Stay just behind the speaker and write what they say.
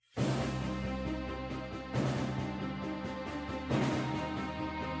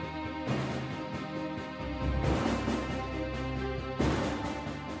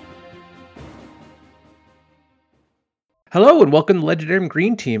Hello and welcome to Legendary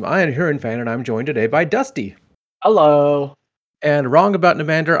Green Team. I am Huron Fan and I'm joined today by Dusty. Hello. And Wrong About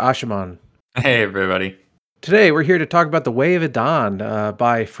Namander Ashaman. Hey, everybody. Today we're here to talk about The Way of Edan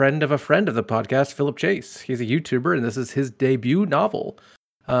by a friend of the podcast, Philip Chase. He's a YouTuber and this is his debut novel.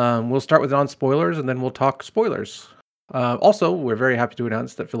 We'll start with non-spoilers and then we'll talk spoilers. Also, we're very happy to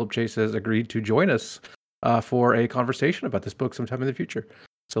announce that Philip Chase has agreed to join us for a conversation about this book sometime in the future.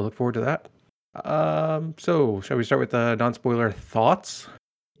 So look forward to that. So shall we start with non-spoiler thoughts?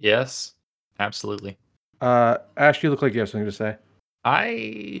 Yes, absolutely. Ash, you look like you have something to say.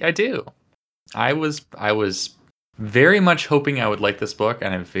 I do. I was very much hoping I would like this book,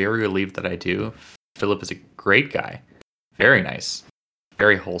 and I'm very relieved that I do. Philip is a great guy, very nice,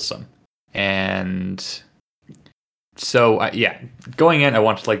 very wholesome, and so going in, I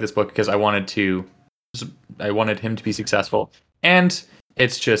wanted to like this book because I wanted him to be successful, and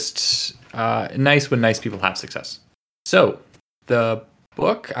it's just nice when nice people have success. So the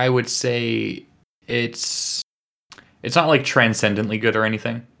book, I would say it's not like transcendently good or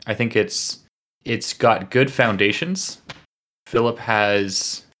anything. I think it's got good foundations. Philip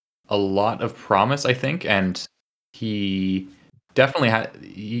has a lot of promise, I think, and he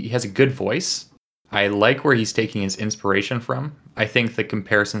definitely has a good voice. I like where he's taking his inspiration from. I think the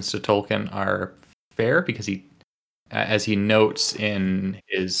comparisons to Tolkien are fair because he, as he notes in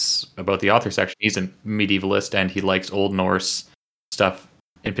his about the author section, he's a medievalist and he likes Old Norse stuff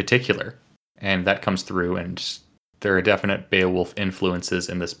in particular, and that comes through. And there are definite Beowulf influences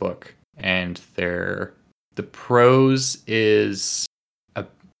in this book, and the prose is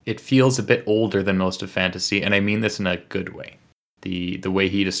it feels a bit older than most of fantasy, and I mean this in a good way. The way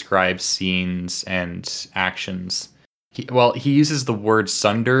he describes scenes and actions. He uses the word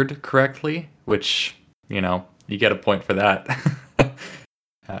sundered correctly, which, you get a point for that.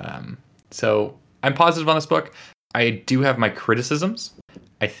 So I'm positive on this book. I do have my criticisms.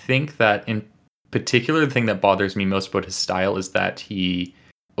 I think that in particular, the thing that bothers me most about his style is that he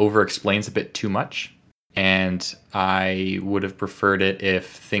over-explains a bit too much. And I would have preferred it if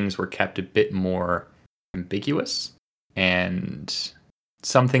things were kept a bit more ambiguous. And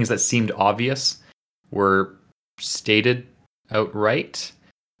some things that seemed obvious were stated outright.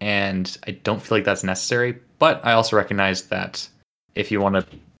 And I don't feel like that's necessary. But I also recognize that if you want to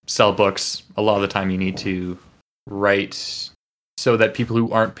sell books, a lot of the time you need to write so that people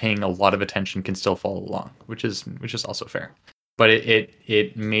who aren't paying a lot of attention can still follow along, which is also fair. But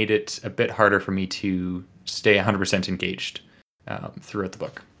it made it a bit harder for me to stay 100% engaged throughout the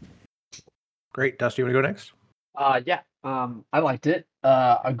book. Great. Dusty, you want to go next? I liked it.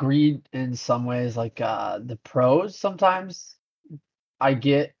 Agreed in some ways, like the prose sometimes I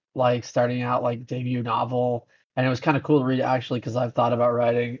get like starting out like debut novel, and it was kind of cool to read actually because I've thought about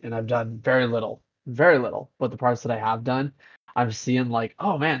writing and I've done very little, but the parts that I have done, I'm seeing like,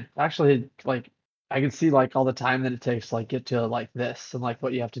 oh man, actually like I can see like all the time that it takes to like get to like this and like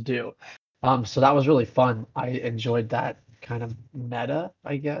what you have to do. So that was really fun. I enjoyed that kind of meta,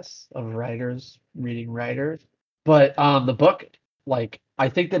 I guess, of writers reading writers. But the book, like I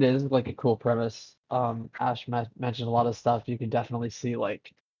think that is like a cool premise. Ash mentioned a lot of stuff. You can definitely see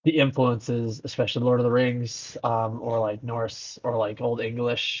like the influences, especially Lord of the Rings, or like Norse or like Old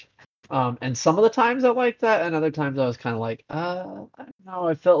English. And some of the times I like that, and other times I was kind of like, I don't know.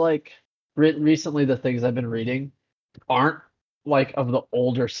 I felt like recently the things I've been reading aren't like of the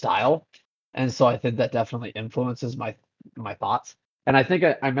older style, and so I think that definitely influences my thoughts. And I think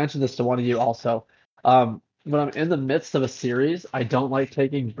I mentioned this to one of you also. When I'm in the midst of a series, I don't like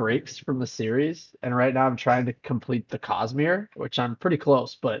taking breaks from the series. And right now I'm trying to complete the Cosmere, which I'm pretty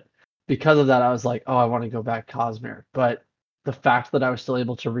close, but because of that, I was like, oh, I want to go back Cosmere. But the fact that I was still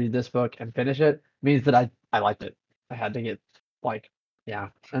able to read this book and finish it means that I liked it. I had to get like, yeah.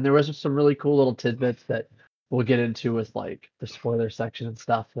 And there was some really cool little tidbits that we'll get into with like the spoiler section and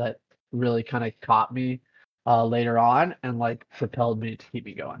stuff that really kind of caught me later on and like propelled me to keep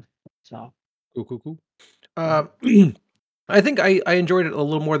me going. So Cool. I think I enjoyed it a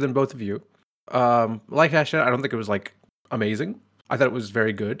little more than both of you. Like Ash said, I don't think it was like amazing. I thought it was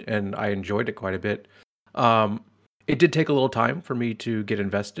very good and I enjoyed it quite a bit. It did take a little time for me to get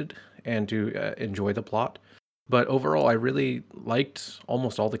invested and to enjoy the plot. But overall, I really liked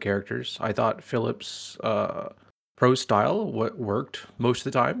almost all the characters. I thought Philip's prose style worked most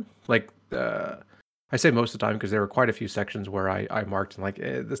of the time. Like, I say most of the time because there were quite a few sections where I marked and like,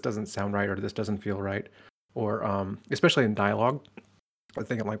 this doesn't sound right or this doesn't feel right. Or especially in dialogue. I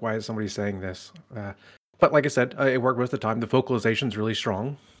think I'm like, why is somebody saying this? But like I said, it worked most of the time. The vocalization's really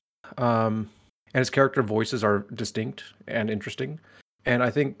strong. And his character voices are distinct and interesting. And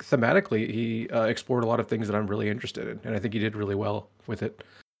I think thematically, he explored a lot of things that I'm really interested in, and I think he did really well with it.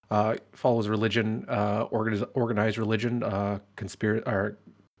 Follows religion, organized religion, or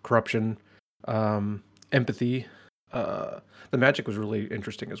corruption, empathy. Uh, the magic was really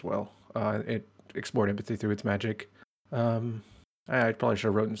interesting as well. It explored empathy through its magic. Um, I probably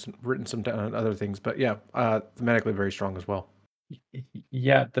should have written some down other things, but yeah, thematically very strong as well.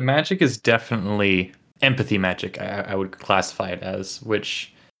 Yeah, the magic is definitely empathy magic. I would classify it as,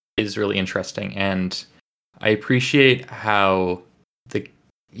 which is really interesting, and I appreciate how the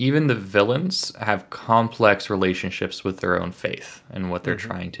even the villains have complex relationships with their own faith and what they're Hmm.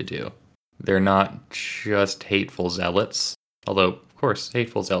 trying to do. They're not just hateful zealots, although of course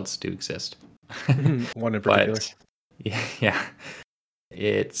hateful zealots do exist. One in particular. But yeah,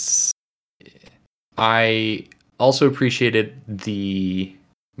 it's I also appreciated the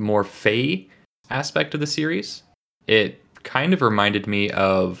more Fae aspect of the series. It kind of reminded me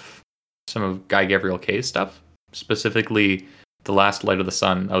of some of Guy Gabriel Kay's stuff, specifically The Last Light of the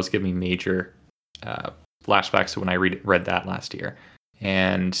Sun. That was giving me major flashbacks to when I read that last year.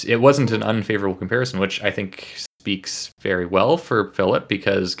 And it wasn't an unfavorable comparison, which I think speaks very well for Philip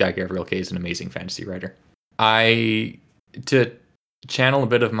because Guy Gabriel Kay is an amazing fantasy writer. I to channel a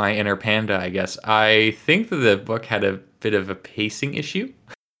bit of my inner panda, I guess. I think that the book had a bit of a pacing issue,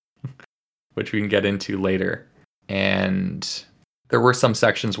 which we can get into later. And there were some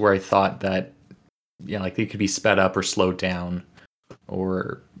sections where I thought that, like they could be sped up or slowed down,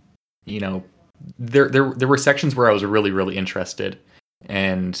 or there were sections where I was really really interested,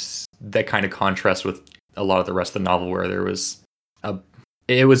 and that kind of contrast with a lot of the rest of the novel where a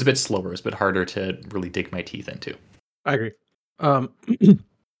it was a bit slower, it was a bit harder to really dig my teeth into. I agree. Um,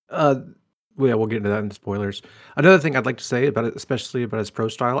 uh, well, yeah, we'll get into that in spoilers. Another thing I'd like to say about it, especially about his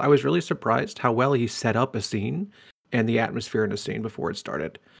prose style, I was really surprised how well he set up a scene and the atmosphere in a scene before it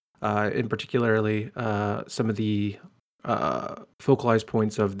started. In particularly, some of the focalized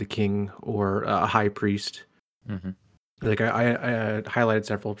points of the king or a high priest. Mm-hmm. Like I highlighted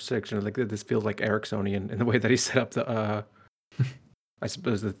several sections. Like this feels like Ericksonian in the way that he set up the, I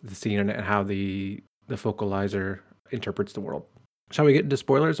suppose the scene and how the focalizer interprets the world. Shall we get into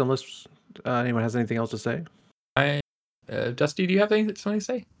spoilers? Unless anyone has anything else to say. Dusty, do you have something to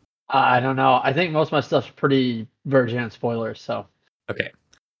say? I don't know. I think most of my stuff's pretty virgin on spoilers, so. Okay.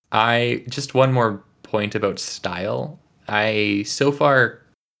 I just one more point about style. I so far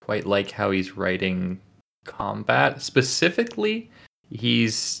quite like how he's writing combat. Specifically,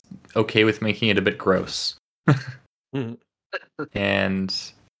 he's okay with making it a bit gross. Mhm.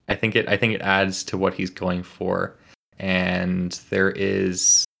 And I think it adds to what he's going for. And there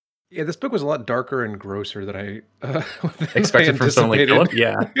is Yeah, this book was a lot darker and grosser than I expected from someone like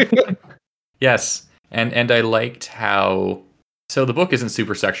anticipated. Philip. Yeah. Yes. And I liked how so the book isn't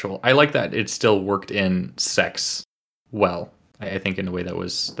super sexual. I like that it still worked in sex well. I think in a way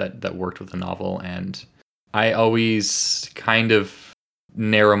that worked with the novel, and I always kind of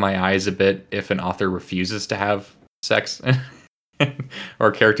narrow my eyes a bit if an author refuses to have sex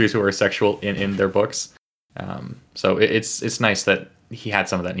or characters who are sexual in their books. So it's nice that he had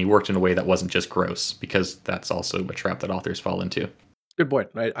some of that and he worked in a way that wasn't just gross, because that's also a trap that authors fall into. Good point.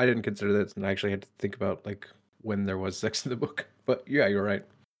 I didn't consider this, and I actually had to think about like when there was sex in the book. But yeah, you're right.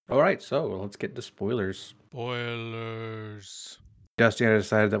 All right, so let's get to spoilers. Spoilers. Dusty and I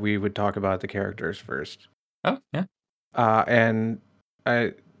decided that we would talk about the characters first. Oh yeah. And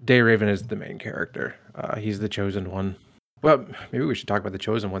Day Raven is the main character. He's the chosen one. Well, maybe we should talk about the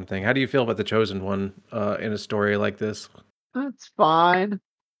chosen one thing. How do you feel about the chosen one in a story like this? That's fine.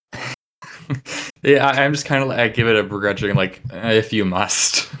 Yeah, I'm just kind of like, I give it a begrudging like if you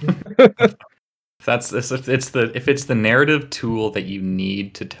must. If it's the narrative tool that you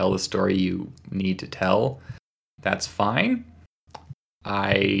need to tell the story you need to tell, that's fine.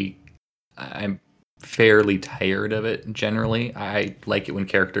 I'm fairly tired of it generally. I like it when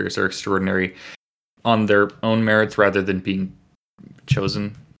characters are extraordinary on their own merits rather than being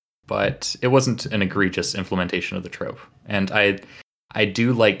chosen. But it wasn't an egregious implementation of the trope. And I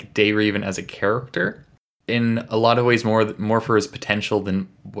do like Dayraven as a character in a lot of ways more for his potential than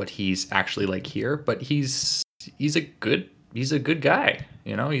what he's actually like here. But he's a good guy.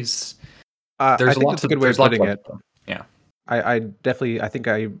 He's I there's think lots that's a of good way of there's lots putting of it. yeah. I definitely I think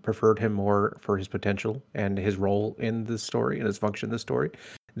I preferred him more for his potential and his role in the story and his function in the story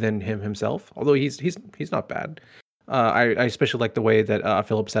than him himself. Although he's not bad. I especially like the way that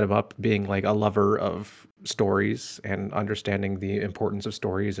Philip set him up, being like a lover of stories and understanding the importance of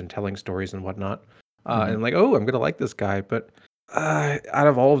stories and telling stories and whatnot. Mhm. And like, oh, I'm gonna like this guy. But out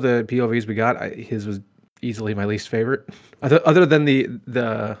of all of the POVs we got, his was easily my least favorite. Other than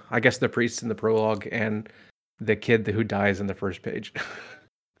the I guess the priest in the prologue and the kid who dies in the first page.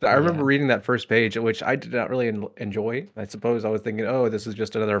 I remember Yeah. reading that first page, which I did not really enjoy. I suppose I was thinking, oh, this is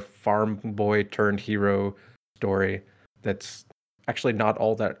just another farm boy turned hero story that's actually not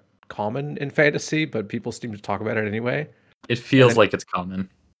all that common in fantasy, but people seem to talk about it anyway. It And feels then, like it's common.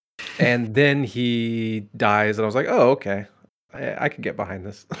 and then he dies, and I was like, oh, okay, I could get behind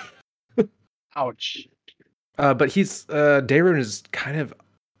this. Ouch. But he's Dayrun is kind of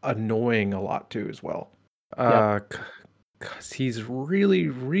annoying a lot too as well. Yep. Because he's really,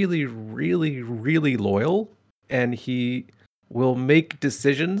 really, really, really loyal, and he will make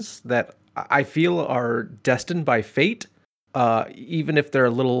decisions that I feel are destined by fate, even if they're a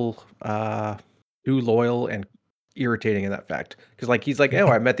little too loyal and irritating in that fact. Because like he's like, oh,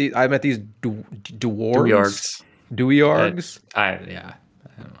 I met these dwarves, Uh, Duiargs, I don't know.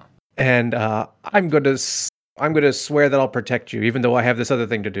 and I'm gonna swear that I'll protect you, even though I have this other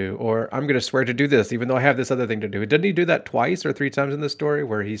thing to do, or I'm gonna swear to do this, even though I have this other thing to do. Didn't he do that twice or three times in the story,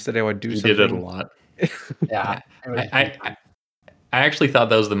 where he said I would do He something? did it a lot. Yeah. Yeah. It was I actually thought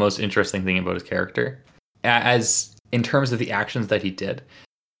that was the most interesting thing about his character, as in terms of the actions that he did,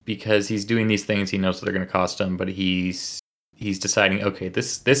 because he's doing these things he knows that they're going to cost him, but he's deciding, okay,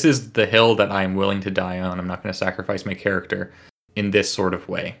 this is the hill that I'm willing to die on. I'm not going to sacrifice my character in this sort of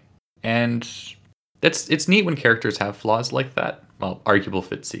way, and it's neat when characters have flaws like that. Well, arguable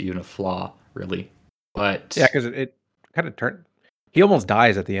if it's even a flaw, really, but Yeah, because it kind of turned. He almost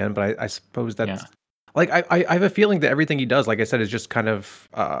dies at the end, but I suppose that's yeah. like I have a feeling that everything he does, like I said, is just kind of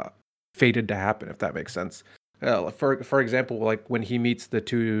fated to happen, if that makes sense. For example, like when he meets the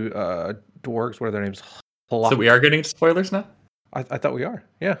two dwarves, what are their names? So we are getting into spoilers now. I thought we are.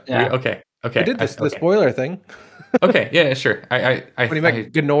 Yeah. Yeah. Okay. I did this the Okay. spoiler thing. Okay. Yeah. Sure. When he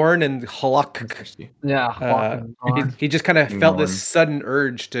met Gnorn and Halak. Yeah. Walking on. He just kind of felt this Gnorn. sudden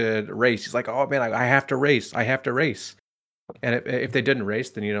urge to race. He's like, oh man, I have to race. I have to race. And if they didn't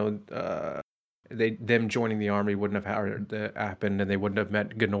race, then them joining the army wouldn't have happened, and they wouldn't have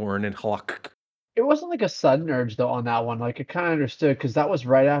met Gnorn and Halak. It wasn't like a sudden urge though on that one. Like I kind of understood because that was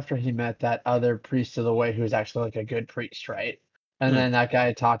right after he met that other priest of the way who was actually like a good priest, right? And then that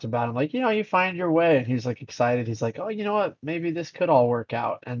guy talked about him like, you find your way, and he's like excited. He's like, oh, you know what? Maybe this could all work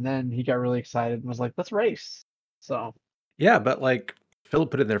out. And then he got really excited and was like, let's race. So Yeah, but like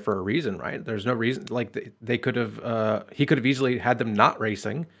Philip put it in there for a reason, right? There's no reason. Like they could have, he could have easily had them not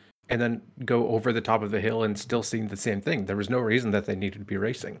racing, and then go over the top of the hill and still seen the same thing. There was no reason that they needed to be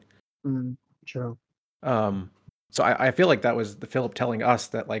racing. true. So I feel like that was the Philip telling us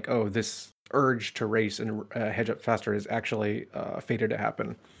that like, oh, this urge to race and hedge up faster is actually fated to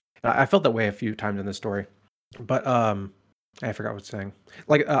happen. I felt that way a few times in the story, but I forgot what I was saying.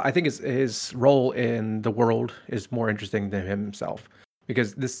 Like I think his role in the world is more interesting than himself,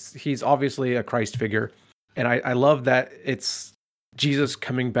 because he's obviously a Christ figure, and I love that it's Jesus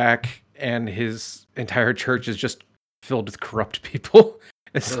coming back and his entire church is just filled with corrupt people.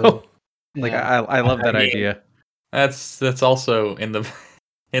 And so like Yeah. I love that I mean, idea. That's also in the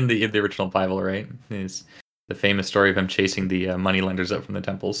in the original Bible, right? Is the famous story of him chasing the moneylenders out from the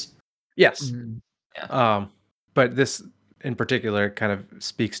temples. Yes. Yeah. But this in particular kind of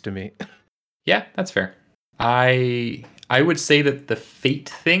speaks to me. Yeah, that's fair. I would say that the fate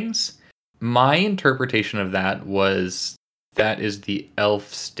things, my interpretation of that was that is the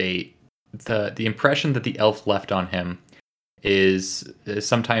elf state. The impression that the elf left on him is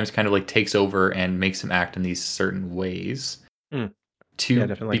sometimes kind of like takes over and makes him act in these certain ways. Yeah,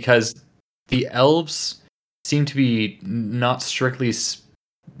 definitely. Because the elves seem to be not strictly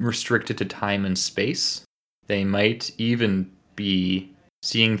restricted to time and space. They might even be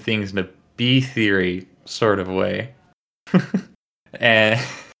seeing things in a B theory sort of way. and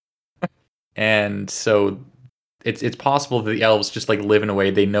and so it's possible that the elves just like live in a way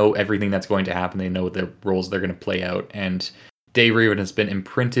they know everything that's going to happen. They know their roles they're going to play out, and Dayrun has been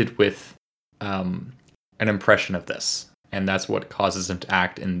imprinted with an impression of this, and that's what causes him to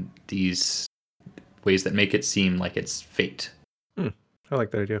act in these ways that make it seem like it's fate. I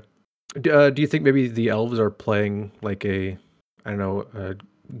like that idea. Do you think maybe the elves are playing like a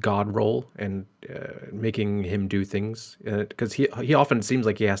god role and making him do things? Because he often seems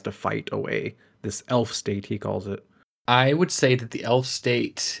like he has to fight away this elf state, he calls it. I would say that the elf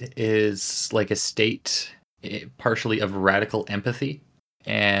state is like a state partially of radical empathy,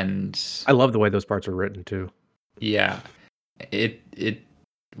 and I love the way those parts are written too. yeah, it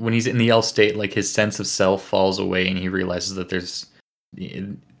when he's in the elf state, like his sense of self falls away, and he realizes that there's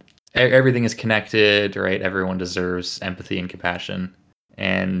everything is connected, right? Everyone deserves empathy and compassion,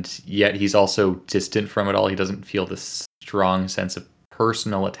 and yet he's also distant from it all. He doesn't feel this strong sense of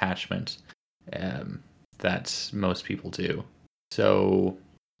personal attachment that most people do. So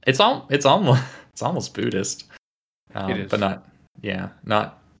it's almost it's almost Buddhist, It is. but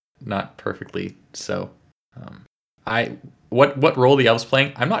not perfectly so. I what role the elves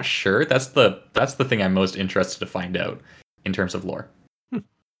playing? I'm not sure. That's the thing I'm most interested to find out in terms of lore.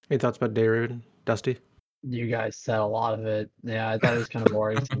 Any thoughts about David, Dusty? You guys said a lot of it. Yeah, I thought it was kind of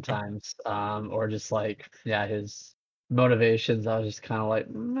boring sometimes. Or just like, yeah, his motivations, I was just kind of like,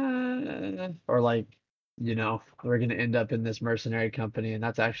 meh. Or like, we're gonna end up in this mercenary company, and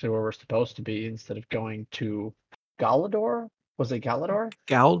that's actually where we're supposed to be instead of going to Galador. Was it Galador?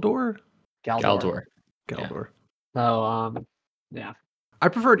 Galdor? Galdor. Galdor. Yeah. Galdor. Oh, yeah. I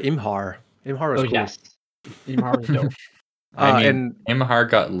preferred Imhar. Imhar was Oh cool. yes, Imhar was dope. I mean, And Imhar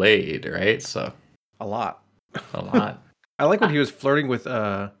got laid, right? So a lot. a lot. I like when he was flirting with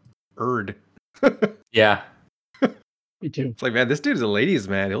Erd. Yeah. Me too. It's like, man, this dude is a ladies'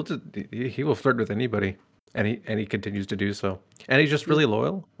 man. He will flirt with anybody, and he continues to do so. And he's just really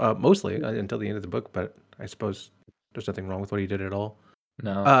loyal, mostly until the end of the book. But I suppose there's nothing wrong with what he did at all.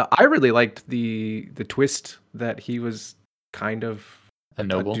 No. I really liked the twist that he was kind of A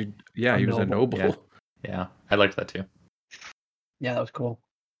noble. dude. Yeah, A he was a noble, noble. Yeah. I liked that too. Yeah, that was cool.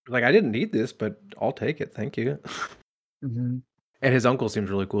 Like, I didn't need this, but I'll take it. Thank you. Hmm. And his uncle seems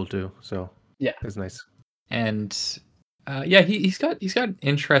really cool too. So Yeah. it's nice. And yeah, he's got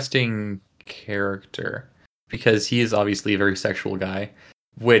interesting character because he is obviously a very sexual guy,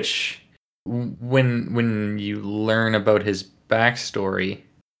 which when you learn about his backstory,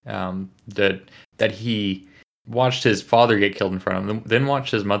 that he watched his father get killed in front of him, then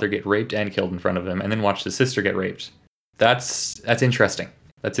watched his mother get raped and killed in front of him, and then watched his sister get raped. That's interesting.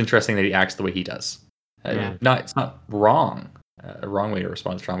 That's interesting that he acts the way he does. Yeah. It's not wrong. A wrong way to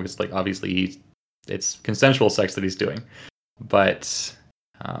respond to trauma because, like, obviously it's consensual sex that he's doing, but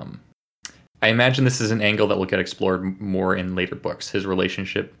I imagine this is an angle that will get explored more in later books. His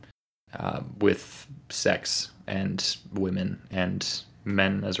relationship with sex and women and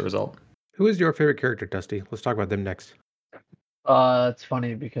men as a result. Who is your favorite character, Dusty? Let's talk about them next. It's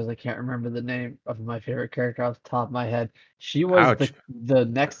funny because I can't remember the name of my favorite character off the top of my head. She was Ouch. the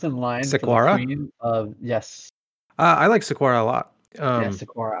next in line for the Sequara? queen of yes, I like Sequara a lot.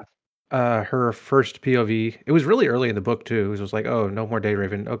 Sequara. Her first POV. It was really early in the book too. It was like, oh, no more Day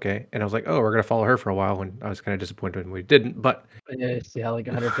Raven. Okay, and I was like, oh, we're gonna follow her for a while. And I was kind of disappointed when we didn't. But Yeah, you see how like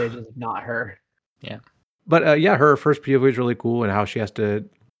 100 pages of not her. yeah, her first POV is really cool, and how she has to.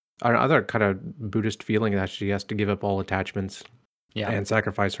 I don't know, other kind of Buddhist feeling that she has to give up all attachments Yeah. and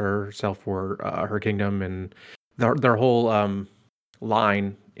sacrifice herself for her kingdom, and their whole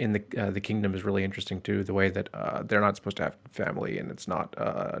line in the kingdom is really interesting too. The way that they're not supposed to have family, and it's not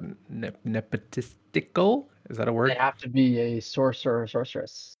nepotistical. Is that a They word? have to be a sorcerer or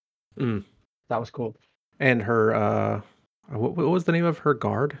sorceress. Mm. That was cool. And her what was the name of her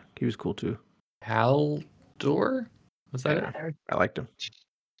guard? He was cool too. Haldor? Was that Yeah, it? I liked him.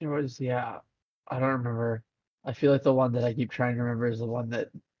 It was I don't remember. I feel like the one that I keep trying to remember is the one that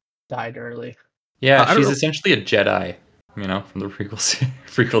died early. Yeah, I don't she's know. essentially a Jedi, from the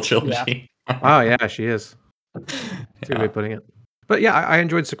prequel trilogy. Oh yeah, she is. That's a good way Yeah. of putting it. But yeah, I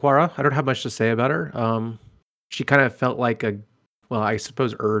enjoyed Sequara. I don't have much to say about her. She kind of felt like well, I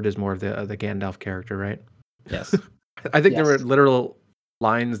suppose Erd is more of the Gandalf character, right? Yes. I think there were Yes. literal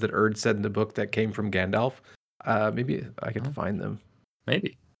lines that Erd said in the book that came from Gandalf. Maybe I could Oh. find them.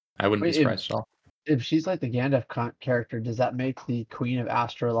 Maybe. I wouldn't Wait, be surprised at all. If she's like the Gandalf character, does that make the Queen of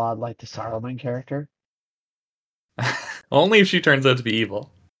Astrolod like the Saruman character? Only if she turns out to be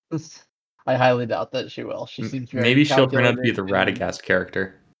evil. I highly doubt that she will. She seems very Maybe she'll turn out to be calculated the and- Radagast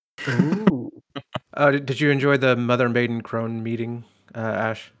character. Ooh. Did you enjoy the Mother Maiden Crone meeting,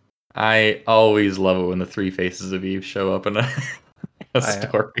 Ash? I always love it when the three faces of Eve show up in a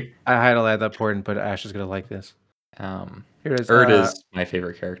story. I had to add that point, but Ash is gonna like this. Here it is. Erd is my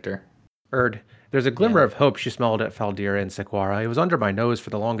favorite character. Erd. There's a glimmer Yeah. of hope she smelled at Faldira and Sequara. It was under my nose for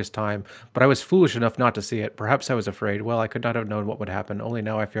the longest time, but I was foolish enough not to see it. Perhaps I was afraid. Well, I could not have known what would happen. Only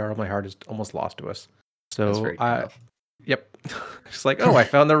now I fear my heart is almost lost to us. That's So very Gandalf. yep. It's like, oh, I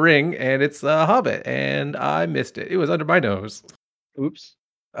found the ring, and it's a hobbit, and I missed it. It was under my nose. Oops.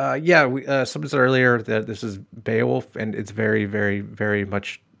 Yeah, someone said earlier that this is Beowulf, and it's very, very, very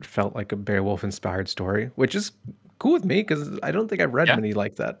much felt like a Beowulf inspired story, which is cool with me because I don't think I've read Yeah. many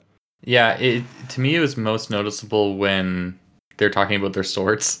like that. Yeah, to me it was most noticeable when they're talking about their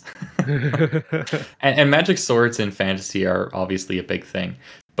swords. and magic swords in fantasy are obviously a big thing,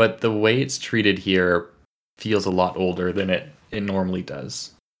 but the way it's treated here feels a lot older than it it normally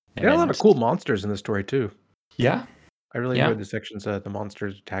does. There are a lot of And cool monsters in the story too. yeah, I really yeah. enjoyed the sections the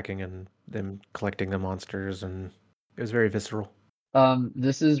monsters attacking and them collecting the monsters, and it was very visceral.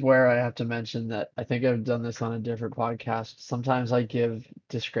 This is where I have to mention that I think I've done this on a different podcast. Sometimes I give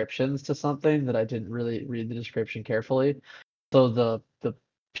descriptions to something that I didn't really read the description carefully. So the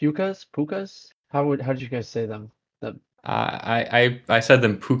pukas, how did you guys say them? The I said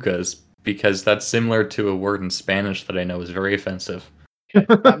them pukas because that's similar to a word in Spanish that I know is very offensive.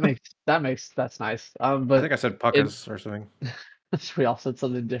 okay, that's nice. I But think I said in puckas or something. we all said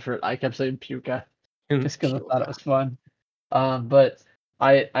something different. I kept saying puka just because I thought it Puka. was fun. But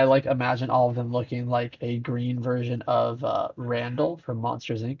I like imagine all of them looking like a green version of Randall from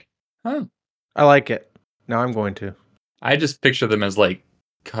Monsters Inc. Huh. I like it. Now I'm going to. I just picture them as like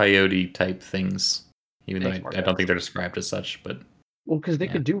coyote type things, even though Makes more I don't think sense. they're described as such. But Well, because they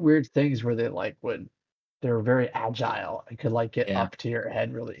yeah, could do weird things where they're very agile and could like get yeah. up to your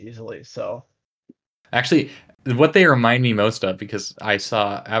head really easily. So Actually, what they remind me most of, because I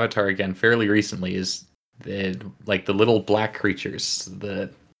saw Avatar again fairly recently, is the little black creatures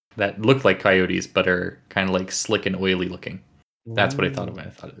that look like coyotes but are kind of like slick and oily looking. That's what I thought of when I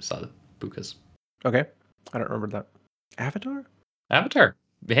thought I saw the pukas. Okay. I don't remember that. Avatar? Avatar.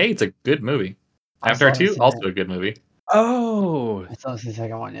 Hey, it's a good movie. I still Avatar haven't 2, seen also it. a good movie. Oh, I still haven't seen the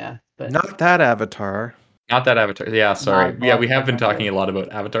second one, yeah. But not that Avatar. Not that Avatar. Yeah, sorry. not Yeah, we Last have been Airbender. talking a lot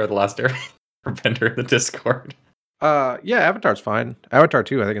about Avatar: The Last Airbender in the Discord. Yeah, Avatar's fine. Avatar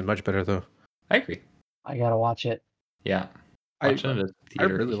 2, I think, is much better though. I agree. I gotta watch it. Yeah, I watch it in a I theater.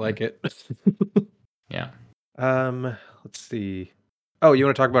 if really you can. like it. Yeah. Let's see. Oh, you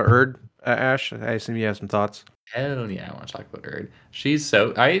want to talk about Erd, Ash? I assume you have some thoughts. Hell yeah, I want to talk about Erd. She's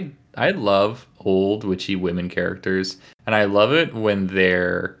so I love old witchy women characters, and I love it when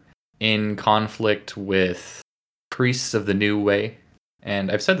they're in conflict with priests of the new way.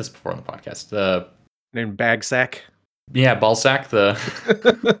 And I've said this before on the podcast. Named Bagsack. Balsac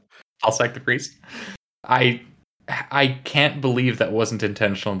Balsac the priest. I I can't believe that wasn't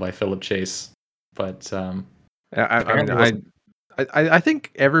intentional by Philip Chase, but I mean, apparently wasn't. I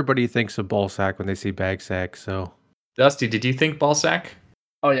think everybody thinks of Ballsack when they see Bagsack. So Dusty, did you think Balsac?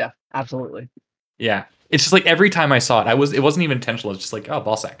 Oh yeah, absolutely. Yeah, it's just like every time I saw it, it wasn't even intentional. It's just like, oh,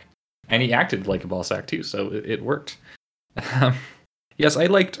 Balsac, and he acted like a Balsac too, so it worked. Yes, I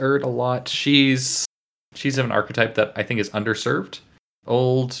liked Erd a lot. She's an archetype that I think is underserved.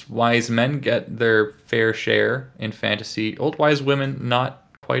 Old wise men get their fair share in fantasy. Old wise women not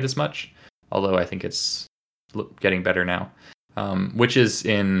quite as much, although I think it's getting better now. Witches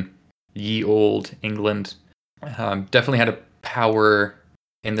in ye old England definitely had a power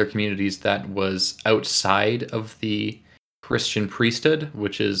in their communities that was outside of the Christian priesthood,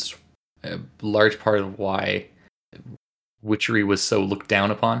 which is a large part of why witchery was so looked down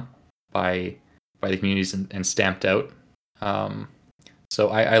upon by the communities and stamped out. So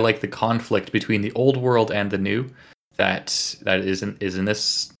I like the conflict between the old world and the new that is in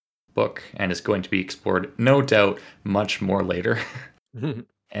this book and is going to be explored, no doubt, much more later. it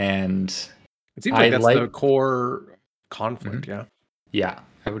And seems I like that's the like, core conflict. Mhm. Yeah. Yeah,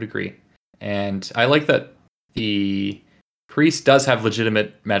 I would agree. And I like that the priest does have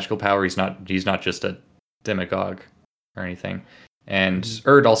legitimate magical power. He's not just a demagogue or anything. And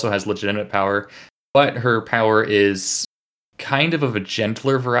Erd also has legitimate power, but her power is kind of a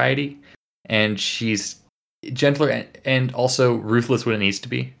gentler variety, and she's gentler and also ruthless when it needs to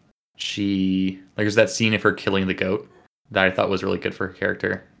be. She like there's that scene of her killing the goat that I thought was really good for her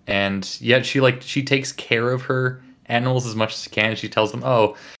character, and yet she takes care of her animals as much as she can. She tells them,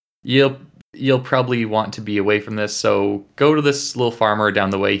 "Oh, you'll probably want to be away from this, so go to this little farmer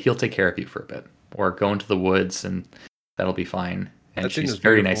down the way. He'll take care of you for a bit, or go into the woods, and that'll be fine." And That scene she's is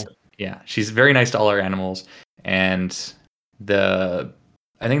very nice. beautiful. Yeah, she's very nice to all her animals, and I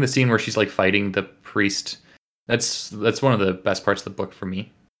think the scene where she's like fighting the priest, that's one of the best parts of the book for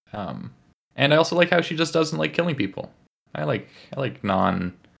me. And I also like how she just doesn't like killing people. I like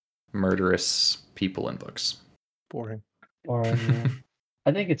non-murderous people in books. Boring. Or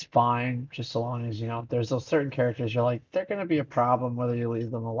I think it's fine, just so long as there's those certain characters you're like they're gonna be a problem whether you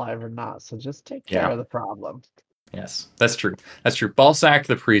leave them alive or not. So just take care Yeah. of the problem. Yes, that's true. That's true. Balsac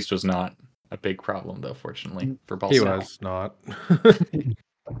the priest was not a big problem though, fortunately for He Balsac. was not.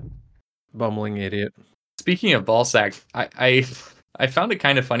 Bumbling idiot. Speaking of Balsac, I found it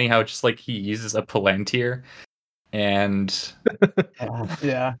kind of funny how just like he uses a palantir, and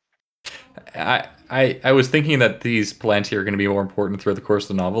Yeah. I was thinking that these palantir are going to be more important throughout the course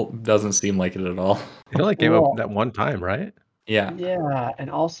of the novel. Doesn't seem like it at all. It only came up Well, that one time, right? Yeah. Yeah, and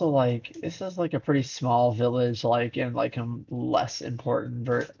also like this is like a pretty small village, like in like a less important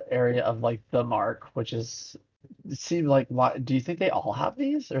area of like the Mark, which is it seemed like why do you think they all have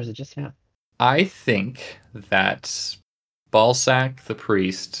these, or is it just him? I think that Balsac, the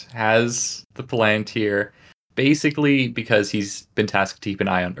priest, has the Palantir basically because he's been tasked to keep an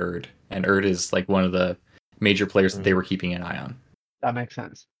eye on Erd, and Erd is like one of the major players that they were keeping an eye on. That makes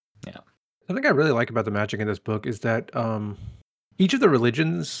sense. Yeah. The thing I really like about the magic in this book is that each of the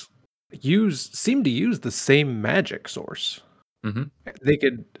religions seem to use the same magic source. Mm-hmm. They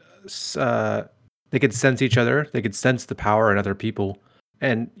could s- uh, they could sense each other. They could sense the power in other people,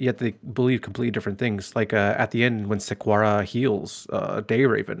 and yet they believe completely different things. Like at the end, when Sequara heals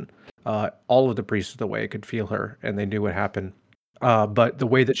Dayraven, all of the priests of the Way could feel her, and they knew what happened. But the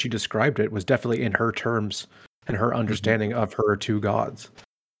way that she described it was definitely in her terms and her understanding of her two gods.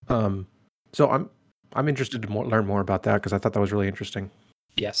 Um, so I'm interested to learn more about that because I thought that was really interesting.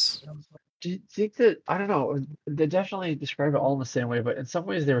 Yes. Do you think that I don't know? They definitely describe it all in the same way, but in some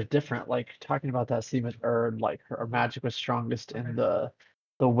ways they were different. Like talking about that scene with Erd, like her magic was strongest in the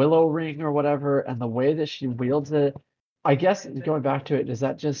willow ring or whatever, and the way that she wields it. I guess going back to it, is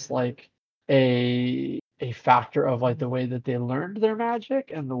that just like a factor of like the way that they learned their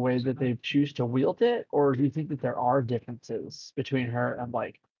magic and the way that they choose to wield it, or do you think that there are differences between her and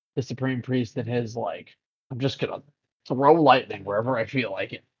like the supreme priest and his like I'm just gonna throw lightning wherever I feel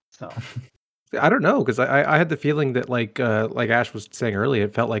like it. So. I don't know because I had the feeling that like Ash was saying earlier,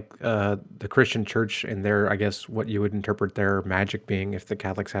 it felt like the Christian church and their I guess what you would interpret their magic being if the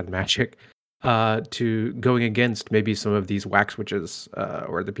Catholics had magic, to going against maybe some of these wax witches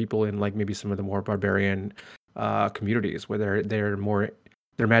or the people in like maybe some of the more barbarian communities where they're more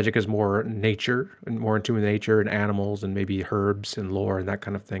their magic is more nature and more in tune with nature and animals and maybe herbs and lore and that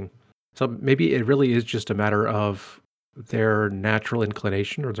kind of thing. So maybe it really is just a matter of their natural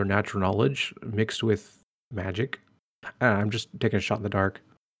inclination or their natural knowledge mixed with magic. I'm just taking a shot in the dark.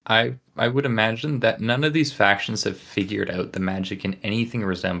 I would imagine that none of these factions have figured out the magic in anything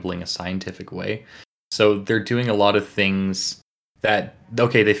resembling a scientific way. So they're doing a lot of things that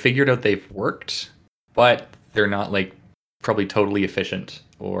okay, they figured out they've worked, but they're not like probably totally efficient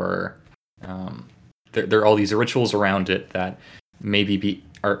or there are all these rituals around it that maybe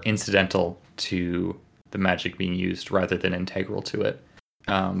are incidental to the magic being used rather than integral to it.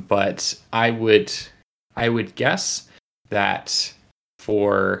 But I would guess that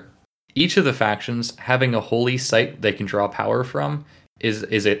for each of the factions, having a holy site they can draw power from is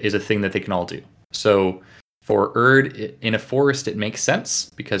a thing that they can all do. So for Erd in a forest, it makes sense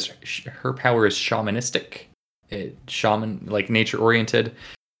because her power is shamanistic, shaman like nature oriented.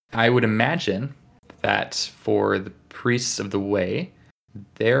 I would imagine that for the priests of the Way,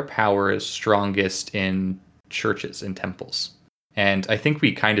 their power is strongest in churches and temples. And I think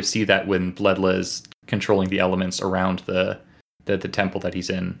we kind of see that when Bledla is controlling the elements around the temple that he's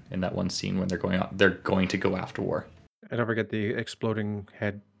in that one scene when they're going to go after war. I don't forget the exploding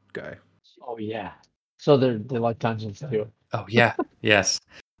head guy. Oh yeah. So they like dungeons too. Oh yeah, yes.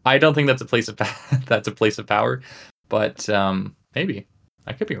 I don't think that's a place of that's a place of power, but maybe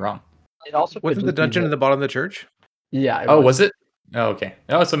I could be wrong. It also could Wasn't the just be dungeon in that the bottom of the church? yeah, it Oh, was. was it? Oh, okay.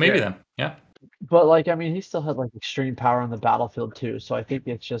 Oh, so maybe Yeah. then. Yeah. But like I mean he still had like extreme power on the battlefield too. So I think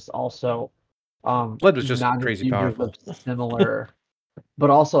it's just also Blood was just magic crazy users of powerful. similar but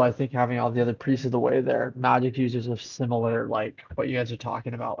also I think having all the other priests of the way there, magic users of similar like what you guys are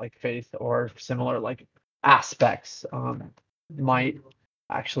talking about, like faith or similar like aspects might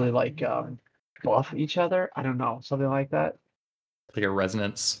actually like buff each other. I don't know, something like that. Like a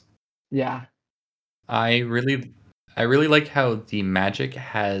resonance. Yeah. I really I really like how the magic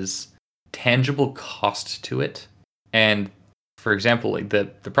has tangible cost to it. And for example, like the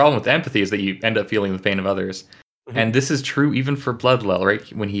problem with empathy is that you end up feeling the pain of others. Mhm. And this is true even for Bloodwell, right?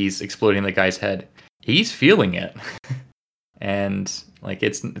 When he's exploding the guy's head. He's feeling it. And like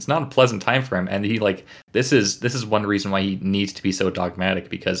it's not a pleasant time for him and he like this is one reason why he needs to be so dogmatic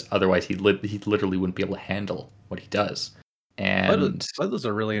because otherwise he literally wouldn't be able to handle what he does. And Bloodless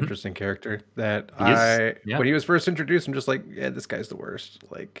a really Mhm. interesting character that He is, when yeah. he was first introduced, I'm just like, yeah, this guy's the worst.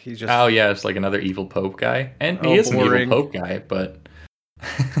 Like he's Oh just yeah, it's like another evil Pope guy, and he oh is an evil boring. Pope guy, but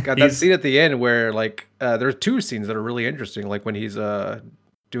God, that he's scene at the end where like there's two scenes that are really interesting. Like when he's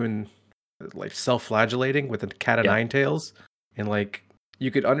doing like self-flagellating with a cat of yeah, nine tails, and like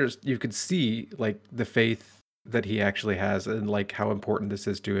you could see like the faith that he actually has and like how important this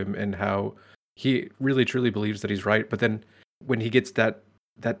is to him and how he really truly believes that he's right. But then when he gets that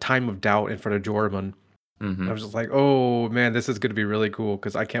time of doubt in front of Joramun, I hmm was just like, oh man, this is going to be really cool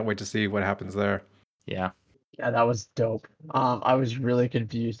because I can't wait to see what happens there. yeah. Yeah, that was dope. I was really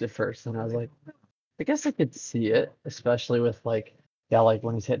confused at first, and I was like, I guess I could see it, especially with like, yeah, like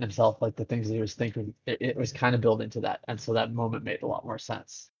when he's hitting himself, like the things that he was thinking, it was kind of building to that, and so that moment made a lot more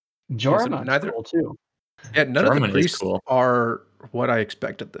sense. Yeah, so Jorahmon's neither cool too. yeah, none of the German is priests cool. are what I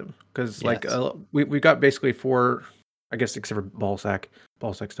expected them because like Yes. we got basically four, I guess except for Ballsack.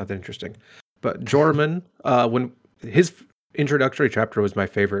 Ballsack's not that interesting, but Jorman, when his introductory chapter was my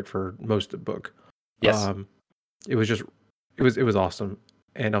favorite for most of the book. Yes. It was just it was awesome,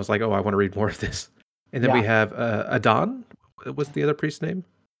 and I was like, oh, I want to read more of this. And then we Yeah. have Adon. What's the other priest's name?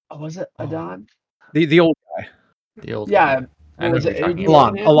 Oh, was it Oh. Adon? The old guy. The old Yeah. guy. I What know was what it? you're talking AD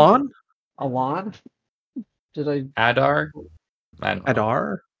about. in Alon. him? Alon. Alon? Did I? Adar? I don't know.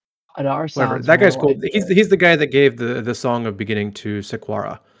 Adar. Adar Whatever. sounds That more guy's cool. like He's the guy that gave the song of beginning to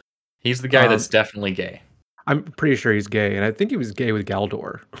Sequara. He's the guy Um, that's definitely gay. I'm pretty sure he's gay, and I think he was gay with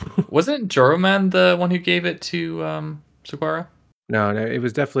Galdor. Wasn't Joroman the one who gave it to Saguara? No, it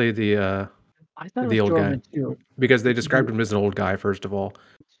was definitely I thought it the was old guy Jorahman too. because they described him as an old guy first of all,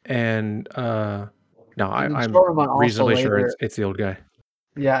 and no, And then I'm Jorahman also reasonably sure later, it's the old guy.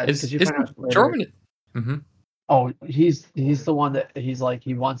 yeah, because Is you find out isn't later. Joroman? Mm-hmm. Oh, he's the one that he's like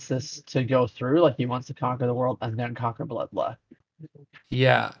he wants this to go through, like he wants to conquer the world and then conquer Bloodlust.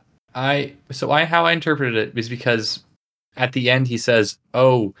 Yeah. How I interpreted it is because at the end he says,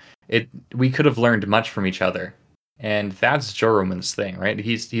 "Oh, we could have learned much from each other," and that's Joroman's thing, right?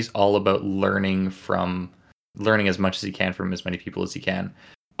 He's all about learning as much as he can from as many people as he can.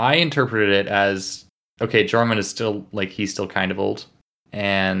 I interpreted it as okay, Joroman is still like he's still kind of old,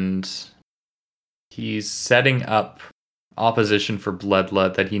 and he's setting up opposition for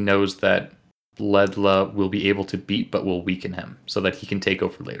Bloodla that he knows that Bloodla will be able to beat, but will weaken him so that he can take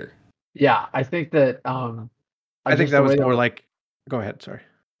over later. Yeah, I think that I think just that the way was that more like. Go ahead. Sorry.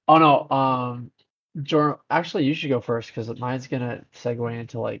 oh no, actually you should go first because mine's gonna segue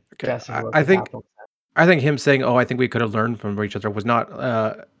into like Okay. guessing what I could think happen. I think him saying, "Oh, I think we could have learned from each other," was not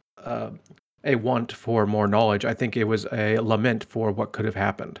uh, a want for more knowledge. I think it was a lament for what could have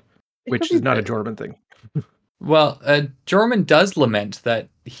happened, It could which be is not a Jordan thing. Well, Jorman does lament that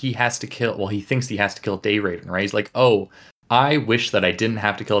he has to kill. Well, he thinks he has to kill Dayraven, right? He's like, "Oh, I wish that I didn't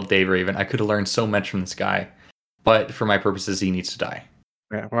have to kill Dayraven. I could have learned so much from this guy, but for my purposes, he needs to die."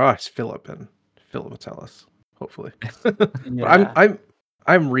 Yeah, well, it's Philip, and Philip will tell us, hopefully. But Yeah.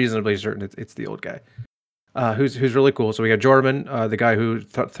 I'm reasonably certain it's the old guy, who's really cool. So we got Jorman, the guy who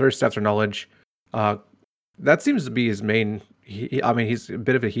thirsts after knowledge. That seems to be his main. I mean, he's a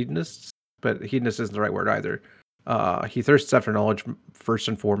bit of a hedonist, but hedonist isn't the right word either. He thirsts after knowledge first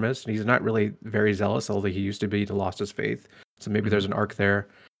and foremost, and he's not really very zealous, although he used to be. He lost his faith, so maybe there's an arc there.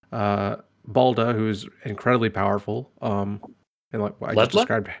 Balda, who's incredibly powerful, and like I just Bloodla?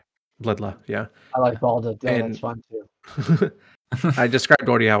 described, Bloodla, yeah, I like Balda. Yeah, that's and fun too. I described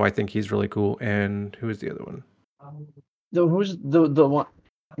already how I think he's really cool. And who is the other one? Who's the one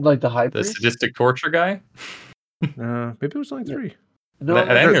like the high The priest? sadistic torture guy. Maybe it was only three. No, I think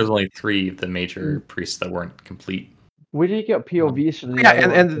there- there's only 3 of the major priests that weren't complete. we didn't get POVs from the Yeah,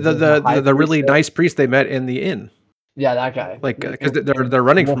 other and ones. the really nice priest they met in the inn, Yeah, that guy. like because they're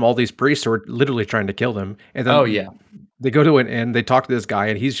running from all these priests who are literally trying to kill them, and then Oh yeah, they go to an inn, they talk to this guy,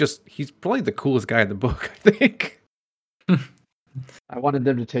 and he's probably the coolest guy in the book. I think I wanted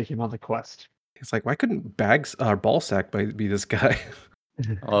them to take him on the quest. it's like why couldn't Bags or Ballsack be this guy?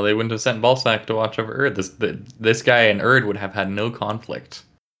 well they wouldn't have sent Balsac to watch over Erd. This guy and Erd would have had no conflict.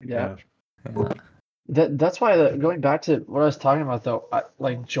 Yeah. Yeah. That's why going back to what I was talking about though,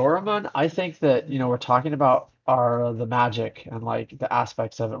 like Joramun, I think that we're talking about the magic and like the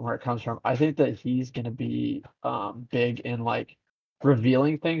aspects of it and where it comes from. I think that he's gonna be big in like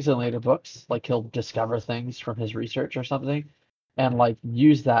revealing things in later books. Like he'll discover things from his research or something, and like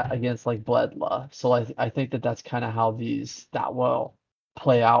use that against like Bledla. So I think that that's kind of how that will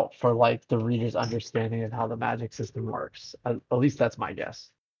play out for like the reader's understanding of how the magic system works. At least that's my guess.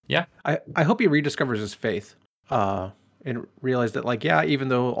 Yeah. I hope he rediscovers his faith, and realize that like yeah, even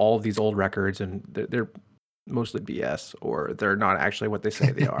though all of these old records and they're mostly BS or they're not actually what they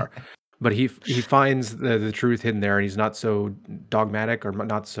say they are, but he finds the truth hidden there, and he's not so dogmatic or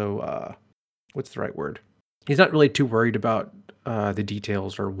not so what's the right word? He's not really too worried about the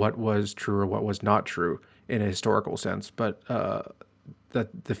details or what was true or what was not true in a historical sense, but that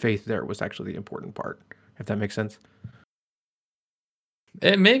the faith there was actually the important part. If that makes sense.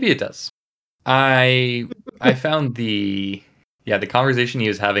 Maybe it does. I found the conversation he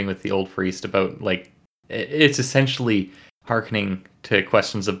was having with the old priest about like it's essentially hearkening to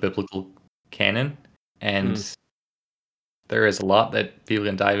questions of biblical canon, and there is a lot that people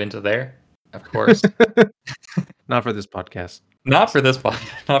can dive into there. of course. Not for this podcast. Not for this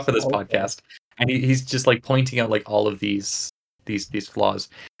not for this Okay. podcast. And he's just like pointing out like all of these flaws.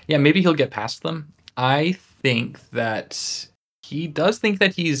 Yeah, maybe he'll get past them. I think that he does think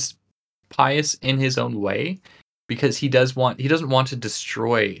that he's pious in his own way because he doesn't want to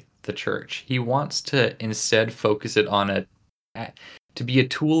destroy the church. He wants to instead focus it on to be a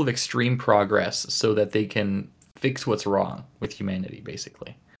tool of extreme progress so that they can fix what's wrong with humanity,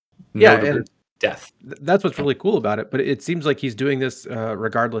 basically. Yeah, Notably and death. that's what's really cool about it. But it seems like he's doing this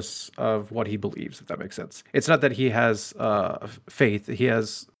regardless of what he believes, if that makes sense. It's not that he has faith; he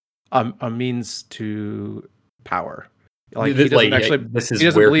has a means to power. Like he doesn't actually, This he is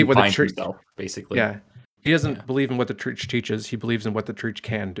doesn't where he believe what the finds church. himself, basically. Yeah, he doesn't Yeah. believe in what the church teaches. He believes in what the church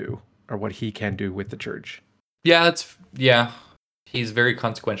can do, or what he can do with the church. Yeah. He's very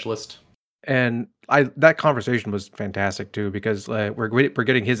consequentialist. And that conversation was fantastic too, because we're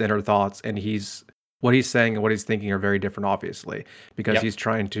getting his inner thoughts, and what he's saying and what he's thinking are very different, obviously, because Yep. he's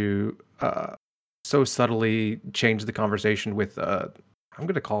trying to so subtly change the conversation with I'm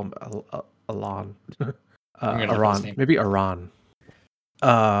going to call him Alan, I'm gonna look at his Iran, name. maybe Iran,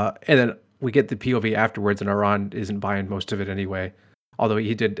 and then we get the POV afterwards, and Iran isn't buying most of it anyway, although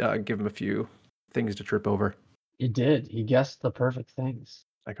he did give him a few things to trip over, He did. He guessed the perfect things.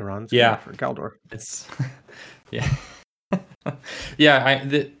 like Iran's Yeah. for Galdor. It's yeah. Yeah,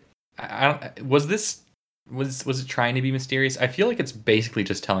 I don't was it trying to be mysterious? I feel like it's basically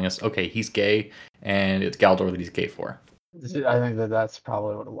just telling us, okay, he's gay and it's Galdor that he's gay for. I think that's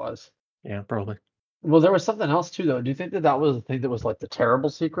probably what it was. Yeah, probably. Well, there was something else too, though. Do you think that was the thing that was like the terrible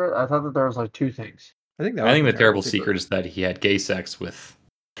secret? I thought that there was like two things. I think that I was think the terrible secret is that he had gay sex with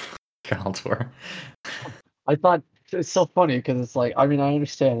Galdor. I thought it's so funny because it's like, I mean, I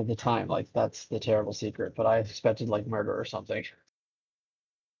understand at the time, like that's the terrible secret, but I expected like murder or something.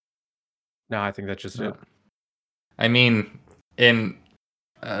 No, I think that's just it. I mean,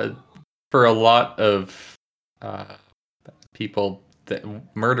 for a lot of people,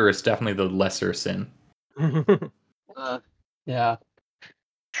 murder is definitely the lesser sin. Yeah.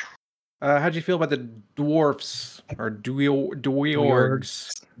 How'd you feel about the dwarfs or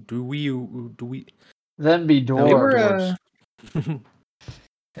dweorgs? Then be They dwarves. were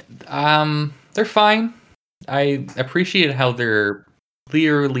They're fine. I appreciate how they're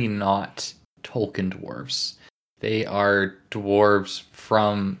clearly not Tolkien dwarves. They are dwarves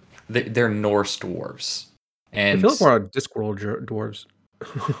from they're Norse dwarves, they and feel like more like Discworld dwarves.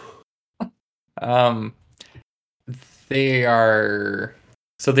 they are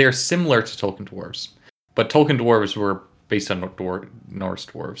similar to Tolkien dwarves, but Tolkien dwarves were based on Norse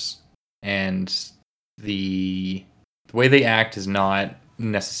dwarves, and the way they act is not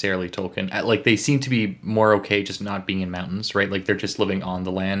necessarily Tolkien. Like they seem to be more okay just not being in mountains, right? Like they're just living on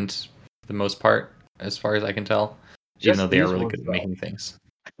the land for the most part, as far as I can tell. Even though they are really good at making things.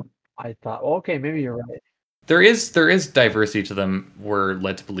 I thought, well, okay, maybe you're right. There is diversity to them, we're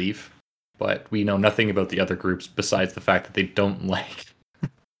led to believe, but we know nothing about the other groups besides the fact that they don't like.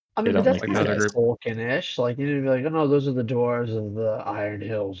 I mean, They but don't that's like kind another of Tolkien-ish. Like you would be like, oh no, those are the dwarves of the Iron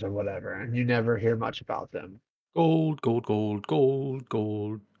Hills or whatever, and you never hear much about them. Gold, gold, gold, gold,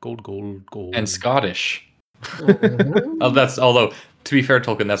 gold, gold, gold, gold. And Scottish. Mhm. Although to be fair,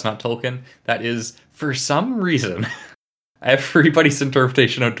 Tolkien, that's not Tolkien. That is for some reason everybody's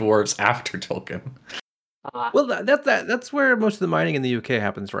interpretation of dwarves after Tolkien. Well, that's where most of the mining in the UK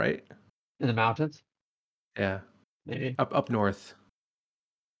happens, right? In the mountains, Yeah, maybe. up north.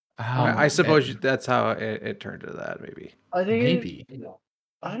 Oh, I suppose that's how it turned to that, maybe. I think maybe.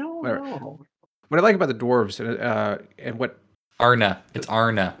 I don't Whatever. know. What I like about the dwarves and what Arna. It's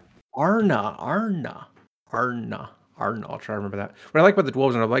Arna. Arna. I'll try to remember that. What I like about the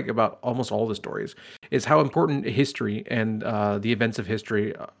dwarves, and I like about almost all the stories, is how important history and the events of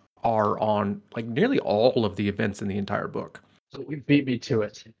history are on like nearly all of the events in the entire book. So you beat me to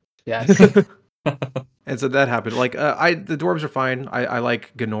it. Yes. And so that happened. Like the dwarves are fine. I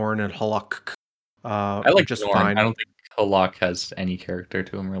like Gnorn and Halak. I like just Norn. fine. I don't think Halak has any character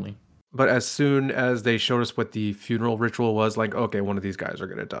to him, really. But as soon as they showed us what the funeral ritual was, like, okay, one of these guys are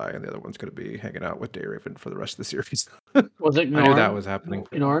going to die, and the other one's going to be hanging out with Dayraven for the rest of the series. Was it I knew that was happening.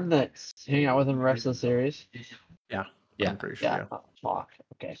 Norn that's hanging out with him the rest of the series? Yeah. Yeah. I'm pretty sure. Yeah. Fuck.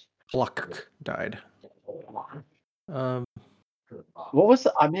 Okay. Pluck died. What was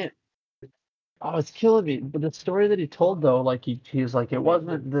I mean? Oh, it's killing me. But the story that he told though, like he was like, it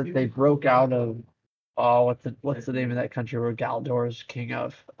wasn't that they broke out of what's the name of that country where Galdor is king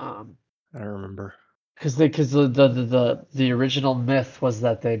of? I don't remember. because the original myth was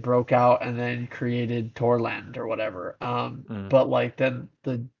that they broke out and then created Torland or whatever. Mm. But like then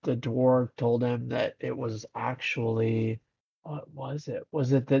the dwarf told him that it was actually what was it?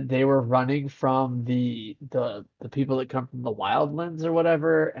 Was it that they were running from the people that come from the wildlands or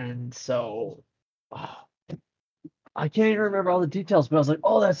whatever? And so I can't even remember all the details, but I was like,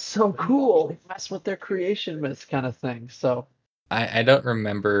 oh, that's so cool. Mess with their creation myths kind of thing. So I don't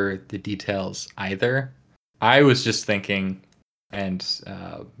remember the details either. I was just thinking, and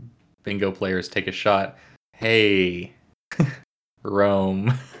bingo players take a shot. Hey,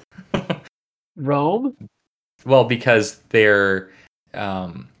 Rome. Rome? Well, because they're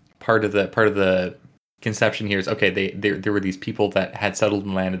part of the conception here is okay. There were these people that had settled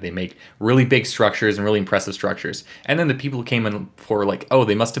in land and they make really big structures and really impressive structures. And then the people came in for like, oh,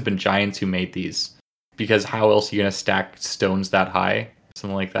 they must have been giants who made these, because how else are you gonna stack stones that high,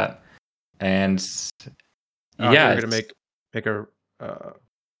 something like that? And I thought you yeah, were gonna make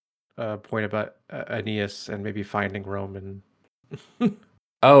a point about Aeneas and maybe finding Rome and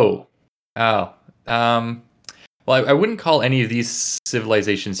oh, oh, well, I wouldn't call any of these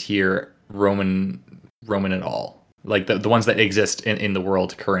civilizations here Roman at all. Like the ones that exist in the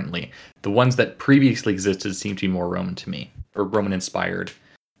world currently. The ones that previously existed seem to be more Roman to me, or Roman inspired,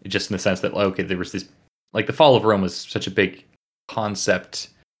 just in the sense that okay, there was this, like the fall of Rome was such a big concept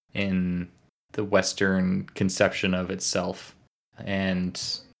in the Western conception of itself, and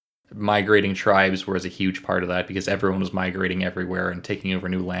migrating tribes was a huge part of that because everyone was migrating everywhere and taking over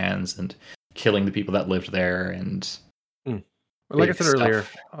new lands and killing the people that lived there and like I big said earlier,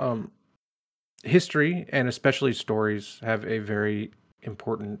 stuff. history and especially stories have a very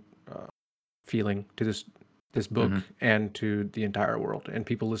important feeling to this book Mhm. and to the entire world. And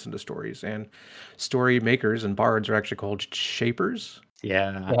people listen to stories, and story makers and bards are actually called shapers,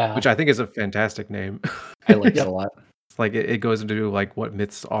 Yeah, Yeah. which I think is a fantastic name. I like it Yep. a lot. It's like it goes into like what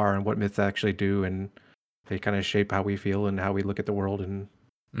myths are and what myths actually do, and they kind of shape how we feel and how we look at the world. And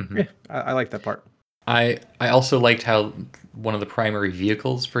Mhm. yeah, I like that part. I also liked how one of the primary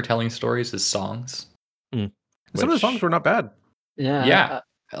vehicles for telling stories is songs, Mm. Some of the songs which were not bad. Yeah. yeah,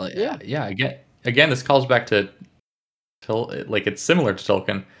 Yeah. yeah. Again, this calls back to like it's similar to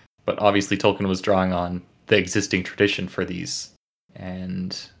Tolkien, but obviously Tolkien was drawing on the existing tradition for these,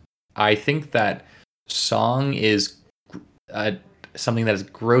 and I think that song is uh, something that is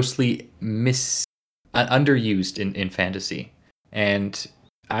grossly underused in fantasy, and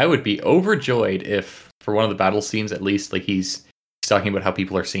I would be overjoyed if for one of the battle scenes at least like he's talking about how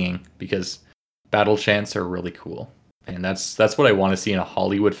people are singing, because battle chants are really cool, and that's what I want to see in a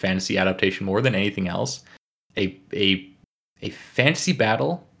Hollywood fantasy adaptation more than anything else. A fantasy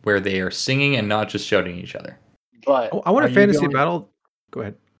battle where they are singing and not just shouting at each other. But Oh, I want are a you fantasy going battle. Go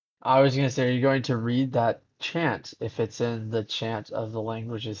ahead. I was gonna say, are you going to read that chant if it's in the chant of the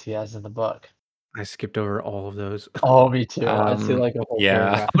languages he has in the book? I skipped over all of those. Oh, me too. I'd see Um, like a whole yeah,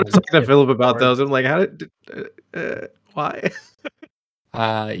 paragraph I and was then talking to skip Philip about forward. those. I'm like, why?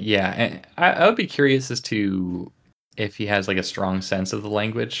 yeah. And I would be curious as to if he has like a strong sense of the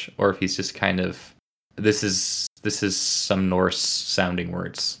language, or if he's just kind of this is some Norse sounding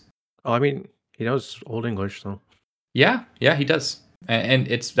words. Oh, I mean, he knows Old English, so Yeah, he does, and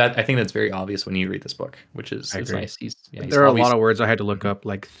it's that I think that's very obvious when you read this book, which I is agree. nice. He's There are a lot obviously. of words I had to look Mhm. up,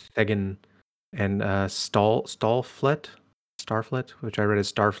 like Thegan and Starfleet, which I read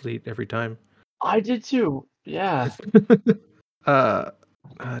as Starfleet every time. I did too. Yeah. uh,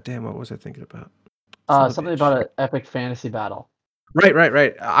 damn, what was I thinking about? Son of a Something bitch. about an epic fantasy battle. Right.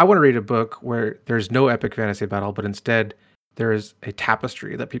 I want to read a book where there's no epic fantasy battle, but instead there is a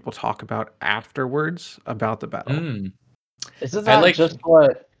tapestry that people talk about afterwards about the battle. Mm. Isn't I that like. just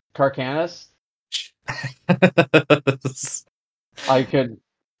what Carcanis? I could.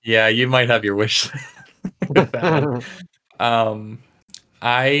 Yeah, you might have your wish with that one. Um,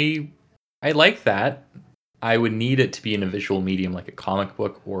 I I like that. I would need it to be in a visual medium like a comic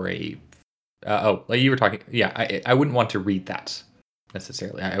book or a like you were talking. Yeah, I wouldn't want to read that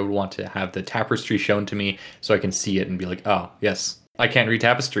necessarily. I would want to have the tapestry shown to me so I can see it and be like, oh yes, I can't read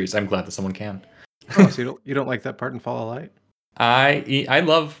tapestries. I'm glad that someone can. Oh, so you don't like that part in Fall of Light? I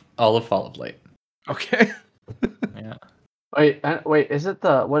love all of Fall of Light. Okay. Yeah. Wait, is it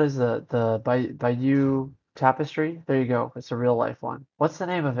what is by you tapestry? There you go. It's a real life one. What's the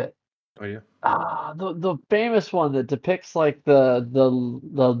name of it? Oh yeah. The famous one that depicts like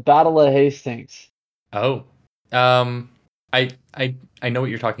the Battle of Hastings. Oh. Um. I know what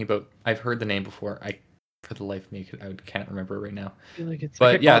you're talking about. I've heard the name before. For the life of me, I can't remember it right now. I feel like it's I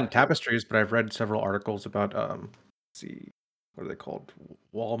But kept calling yeah, them tapestries, but I've read several articles about let's see. what are they called?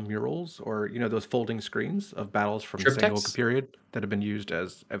 Wall murals, or those folding screens of battles from the Sengoku Triptychs? period that have been used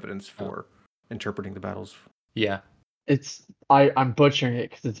as evidence Oh, for interpreting the battles. yeah. I'm butchering it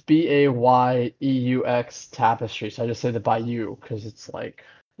because it's Bayeux tapestry. So I just say the Bayou because it's like,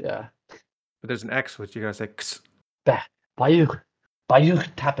 yeah, But there's an X, which you gotta say X. bah, Bayou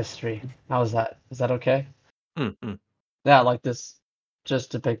tapestry. How is that? Is that okay? Mm-hmm. Yeah, like this,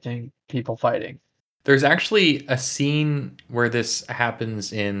 just depicting people fighting. There's actually a scene where this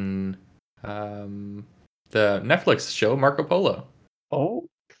happens in the Netflix show Marco Polo. Oh,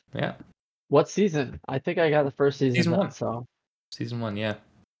 Yeah, what season? I think I got the first season season done. one. So Season one, yeah.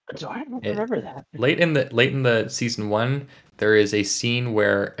 do I don't It, remember that? late in the season one, there is a scene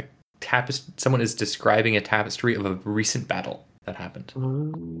where someone is describing a tapestry of a recent battle that happened,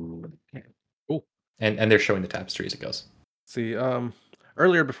 Okay. Cool. and they're showing the tapestry as it goes. See,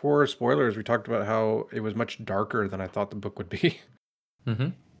 earlier before spoilers, we talked about how it was much darker than I thought the book would be. Mm-hmm.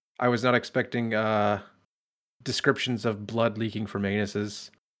 I was not expecting descriptions of blood leaking from anuses,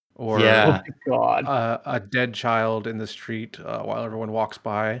 or Oh Yeah, my God. a dead child in the street while everyone walks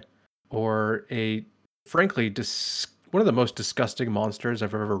by, or frankly, one of the most disgusting monsters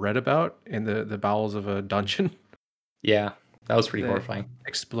I've ever read about in the bowels of a dungeon. yeah, that was pretty The horrifying.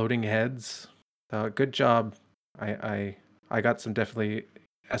 exploding heads. Good job. I got some definitely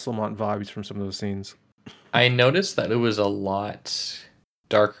Esselmont vibes from some of those scenes. I noticed that it was a lot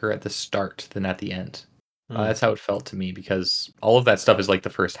darker at the start than at the end. That's how it felt to me because all of that stuff is like the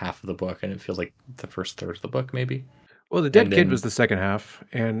first half of the book, and it feels like the first third of the book, maybe. Well, the dead And kid then, was the second half,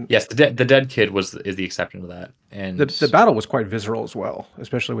 and yes, the dead kid is the exception to that. And the battle was quite visceral as well,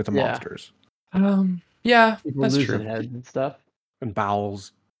 especially with the Yeah, monsters yeah, people that's losing true. heads and stuff. and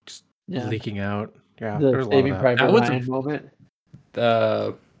bowels just Yeah, leaking out. Yeah, the there's a lot of Saving that. Private That was Ryan moment.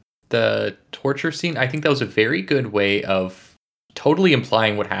 the the torture scene. I think that was a very good way of totally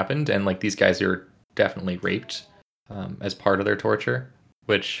implying what happened, and like these guys are definitely raped as part of their torture,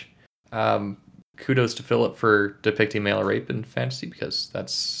 which um, kudos to Philip for depicting male rape in fantasy because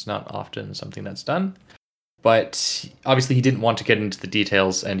that's not often something that's done. But obviously, he didn't want to get into the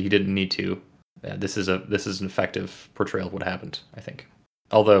details, and he didn't need to. This is an effective portrayal of what happened, I think.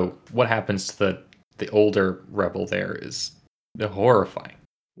 Although what happens to the older rebel there is horrifying.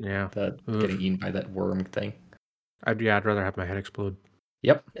 Yeah. The getting Oof. eaten by that worm thing. I'd rather have my head explode.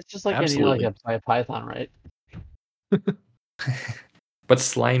 Yep, It's just like getting absolutely. by a python, right? But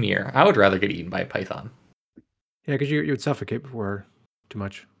slimier. I would rather get eaten by a python. Yeah, because you would suffocate before too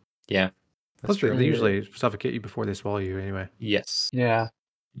much. Yeah, that's Plus, they true. usually suffocate you before they swallow you anyway. Yes. Yeah,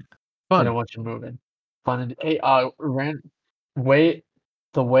 they don't Fun. want you moving. Fun and hey, way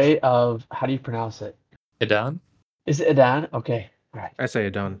the way of how do you pronounce it? Edan? Is it Edan? Okay, all right. I say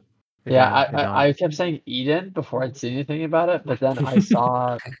Edan. Yeah, Edan. I kept saying Eden before I'd seen anything about it, but then I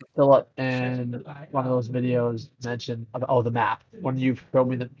saw Philip in one of those videos mention the map. When you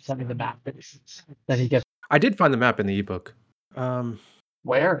sent me the map, then he kept I did find the map in the ebook.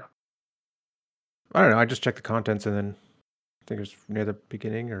 where? I don't know. I just checked the contents and then I think it was near the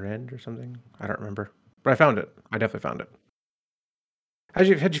beginning or end or something. I don't remember, but I found it. I definitely found it. How'd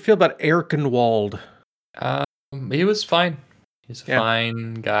you feel about Erkenwald? He was fine. He's a Yeah.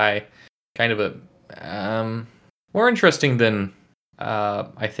 fine guy. Kind of a more interesting than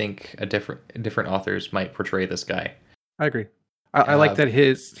I think different authors might portray this guy. I agree. I like that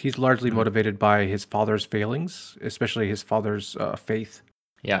he's largely Mhm. motivated by his father's failings, especially his father's faith,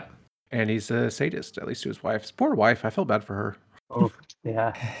 Yeah. and he's a sadist, at least to his wife. His poor wife. I felt bad for her. Oh,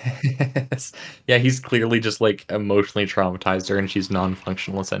 yeah. Yeah, he's clearly just like emotionally traumatized her and she's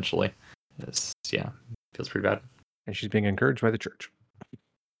non-functional essentially. Yeah, feels pretty bad. And she's being encouraged by the church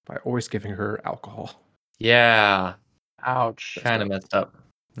by always giving her alcohol. Yeah, Ouch. kind of messed up.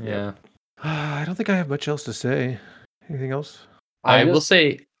 Yeah. Yep. I don't think I have much else to say. Anything else? I will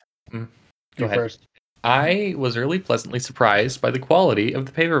say, go you ahead. first. I was really pleasantly surprised by the quality of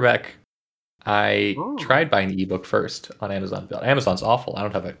the paperback. I Ooh. tried buying the ebook first on Amazon, but Amazon's awful. I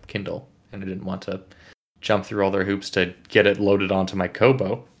don't have a Kindle, and I didn't want to jump through all their hoops to get it loaded onto my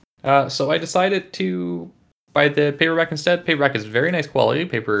Kobo. So I decided to buy the paperback instead. Paperback is very nice quality.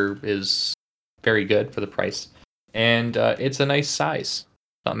 Paper is very good for the price, and it's a nice size.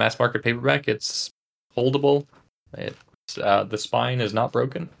 Not mass market paperback. It's foldable. The spine is not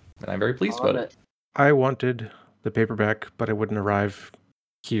broken, and I'm very pleased about it. I wanted the paperback, but it wouldn't arrive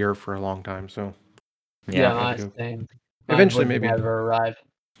here for a long time. So Yeah, I had to nice go. thing. Eventually, maybe Never arrive.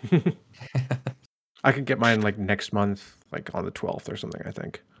 I could get mine like next month, like on the 12th or something. I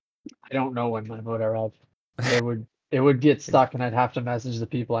think. I don't know when mine would arrive. It would get stuck, and I'd have to message the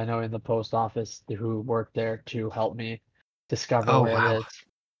people I know in the post office who work there to help me discover Oh, where wow. it is.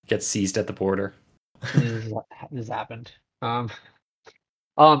 Gets seized at the border. This happened.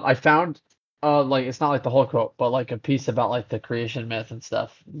 I found like it's not like the whole quote, but like a piece about like the creation myth and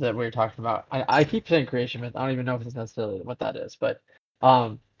stuff that we were talking about. I keep saying creation myth. I don't even know if it's necessarily what that is,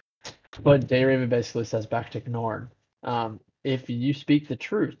 um, but Dayraven basically says back to Gnorn, if you speak the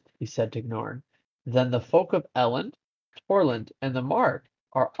truth, he said to Gnorn, then the folk of Elend, Torland, and the Mark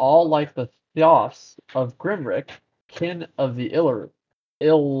are all like the Theophs of Grimrick, kin of the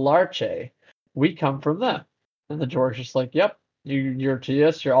Illarche. We come from them. And the George is like, yep, you're to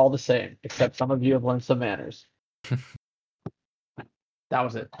us, you're all the same, except some of you have learned some manners. That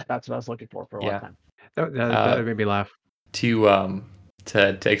was it. That's what I was looking for a long Yeah. time. That made me laugh. To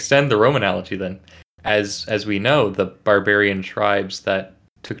extend the Roman analogy, then, as we know, the barbarian tribes that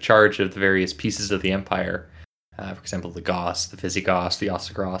took charge of the various pieces of the empire, for example, the Goths, the Visigoths, the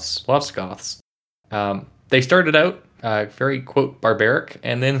Ostrogoths, lots of Goths, they started out very, quote, barbaric,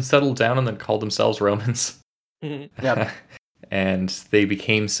 and then settled down and then called themselves Romans. Yep. And they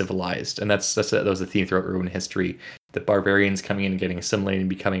became civilized, and that was a theme throughout Roman history. The barbarians coming in and getting assimilated and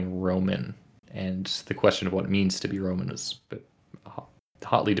becoming Roman, and the question of what it means to be Roman is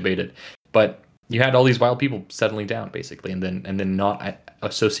hotly debated. But you had all these wild people settling down, basically, and then not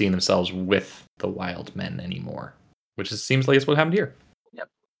associating themselves with the wild men anymore, which seems like it's what happened here. Yep.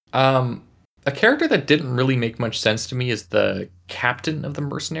 A character that didn't really make much sense to me is the captain of the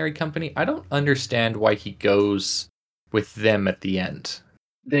mercenary company. I don't understand why he goes with them at the end.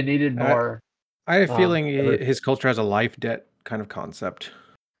 They needed more. I have a feeling diversity. his culture has a life debt kind of concept.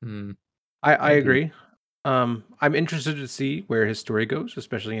 Hmm. I Maybe. agree. I'm interested to see where his story goes,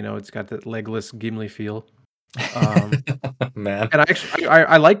 especially it's got that legless Gimli feel. Man. And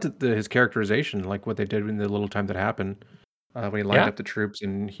I liked his characterization, like what they did in the little time that happened when he lined Yeah. up the troops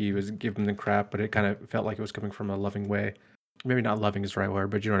and he was giving them crap, but it kind of felt like it was coming from a loving way. Maybe not loving is the right word,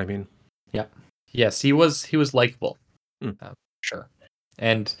 but you know what I mean. Yeah. Yes, he was likable. Mm. Sure.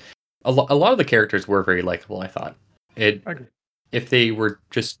 And a lot of the characters were very likable, I thought. I agree. If they were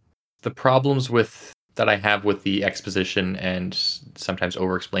just the problems that I have with the exposition and sometimes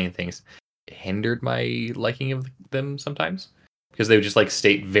over explaining things hindered my liking of them sometimes, because they would just like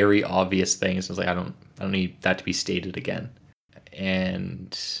state very obvious things. I was like, I don't need that to be stated again.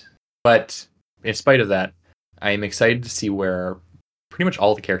 But in spite of that, I am excited to see where pretty much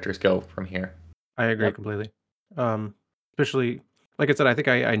all the characters go from here. I agree Yep. completely. Especially, like I said, I think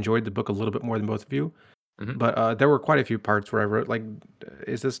I enjoyed the book a little bit more than both of you. Mhm. But there were quite a few parts where I wrote like,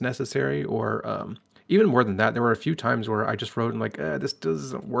 "Is this necessary?" Or even more than that, there were a few times where I just wrote like, "This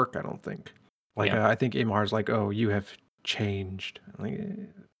doesn't work." I don't think. Like Yeah. I think Imar's like, "Oh, you have changed." I'm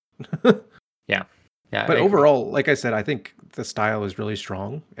like, Yeah. Yeah. But I agree. overall, like I said, I think the style is really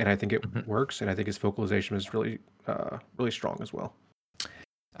strong, and I think it Mhm. works, and I think his vocalization is really strong as well.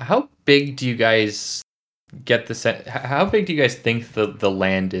 How big do you guys get the sense? How big do you guys think the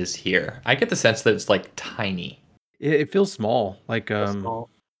land is here? I get the sense that it's like tiny. It feels small, Small.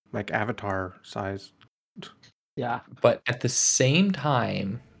 like Avatar size. Yeah. But at the same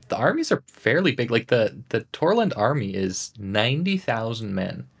time, the armies are fairly big. Like the Torland army is 90,000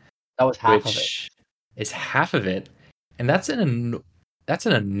 men, That was half of it. which is half of it, and that's that's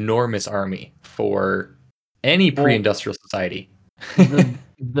an enormous army for any Well, pre-industrial society.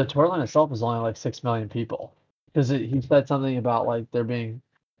 the Torland itself is only like 6 million people because he said something about like there being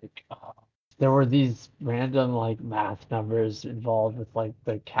like, there were these random like math numbers involved with like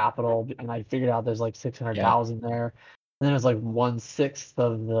the capital, and I figured out there's like 600,000 there, and then it was like 1/6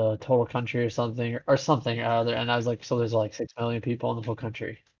 of the total country or something or other, and I was like, so there's like 6 million people in the whole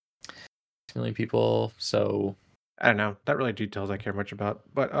country. 6 million people. So I don't know. Not really details I care much about,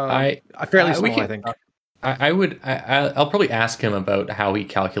 but I fairly we small, I can. think. I'll probably ask him about how he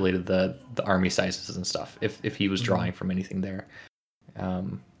calculated the army sizes and stuff. If he was Mhm. drawing from anything there.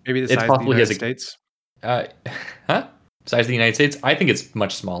 Maybe the It's size of the possible he has United a States. huh? Size of the United States? I think it's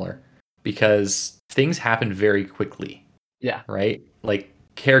much smaller because things happen very quickly, Yeah. right? Like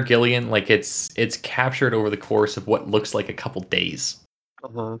Caergillion, like it's captured over the course of what looks like a couple days.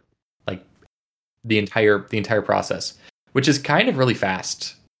 Uh-huh. Like the entire process, which is kind of really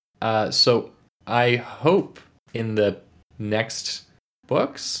fast. So I hope in the next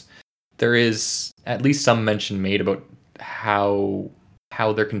books there is at least some mention made about how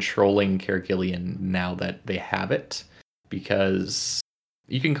they're controlling Caergillion now that they have it, because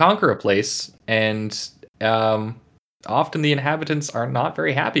you can conquer a place and often the inhabitants are not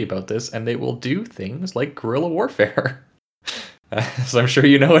very happy about this, and they will do things like guerrilla warfare. So I'm sure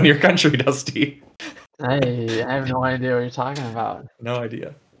you know in your country, Dusty. I have no idea what you're talking about. No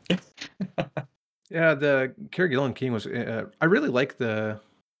idea. Yeah, the Kerguelen king was. I really like the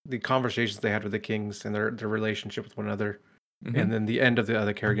conversations they had with the kings and their relationship with one another, Mhm. and then the end of the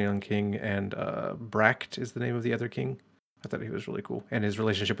other Kerguelen king and Bract is the name of the other king. I thought he was really cool, and his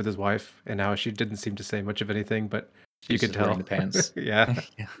relationship with his wife, and how she didn't seem to say much of anything, but you She's could just wearing tell. the pants. Yeah,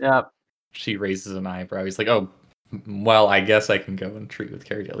 Yeah. Yeah, She raises an eyebrow. He's like, "Oh, well, I guess I can go and treat with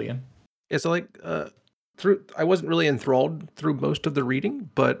Carrie Gillian." it's like through. I wasn't really enthralled through most of the reading,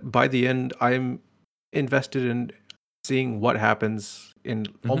 but by the end, I'm invested in seeing what happens in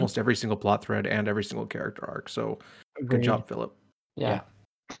Mhm. almost every single plot thread and every single character arc. So good agreed. job, Philip. Yeah.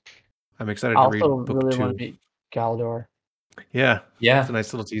 I'm I excited to also read book really want 2. to meet Galador. Yeah, it's a Yeah.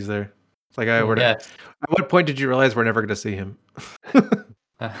 nice little tease there. It's like Yeah. Yes. at what point did you realize we're never going to see him?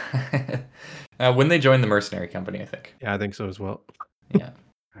 When they join the mercenary company, I think. Yeah, I think so as well. Yeah.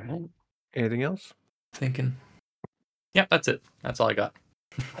 All right. Anything else? Thinking. Yeah, that's it. That's all I got.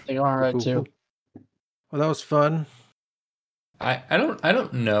 I think I'm all right too. Well, that was fun. I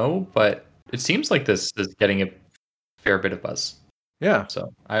don't know, but it seems like this is getting a fair bit of buzz. Yeah,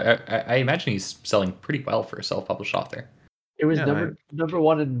 So I imagine he's selling pretty well for a self-published author. It was Yeah, number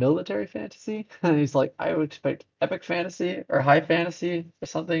one in military fantasy. And he's like, I would expect epic fantasy or high fantasy or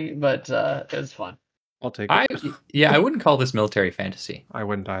something, but it was fun. I'll take it. I wouldn't call this military fantasy. I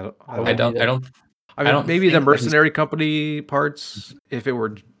wouldn't either. I wouldn't either. I I mean, don't maybe the think that he's mercenary company parts, if it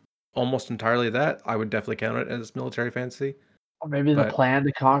were almost entirely that, I would definitely count it as military fantasy. Or maybe the But plan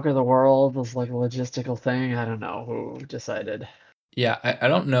to conquer the world was like a logistical thing. I don't know who decided. Yeah, I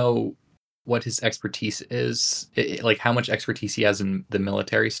don't know what his expertise is, like how much expertise he has in the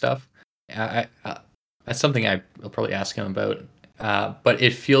military stuff. That's something I'll probably ask him about. But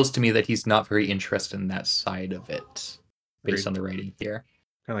it feels to me that he's not very interested in that side of it, based Agreed. on the writing here.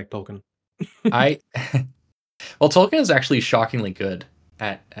 Kind of like Tolkien. Well, Tolkien is actually shockingly good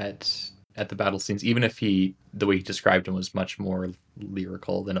at the battle scenes, even if the way he described them was much more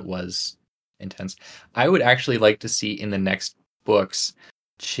lyrical than it was intense. I would actually like to see in the next books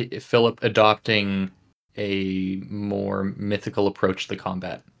Philip adopting a more mythical approach to the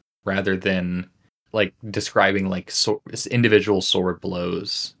combat rather than like describing like individual sword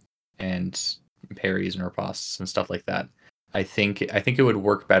blows and parries and ripostes and stuff like that. I think it would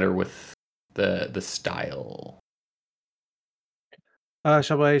work better with the style.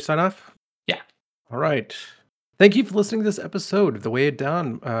 Shall I sign off? Yeah. All right. Thank you for listening to this episode of The Way of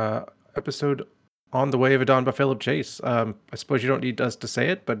Dawn, episode on The Way of Edan by Philip Chase. I suppose you don't need us to say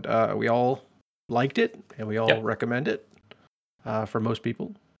it, but we all liked it and we all recommend it for most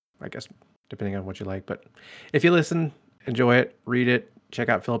people, I guess, depending on what you like. But if you listen, enjoy it, read it, check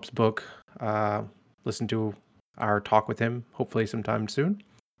out Philip's book, listen to our talk with him, hopefully sometime soon.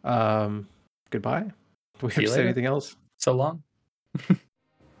 Goodbye. Do we have See you to say later. anything else? So long.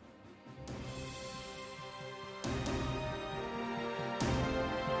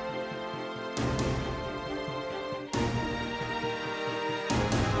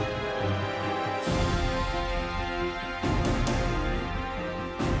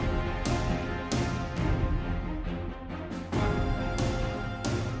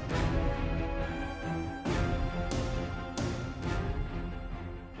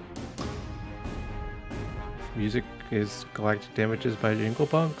 Music is Galactic Damages by Jingle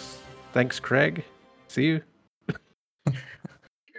Punks. Thanks, Craig. See you.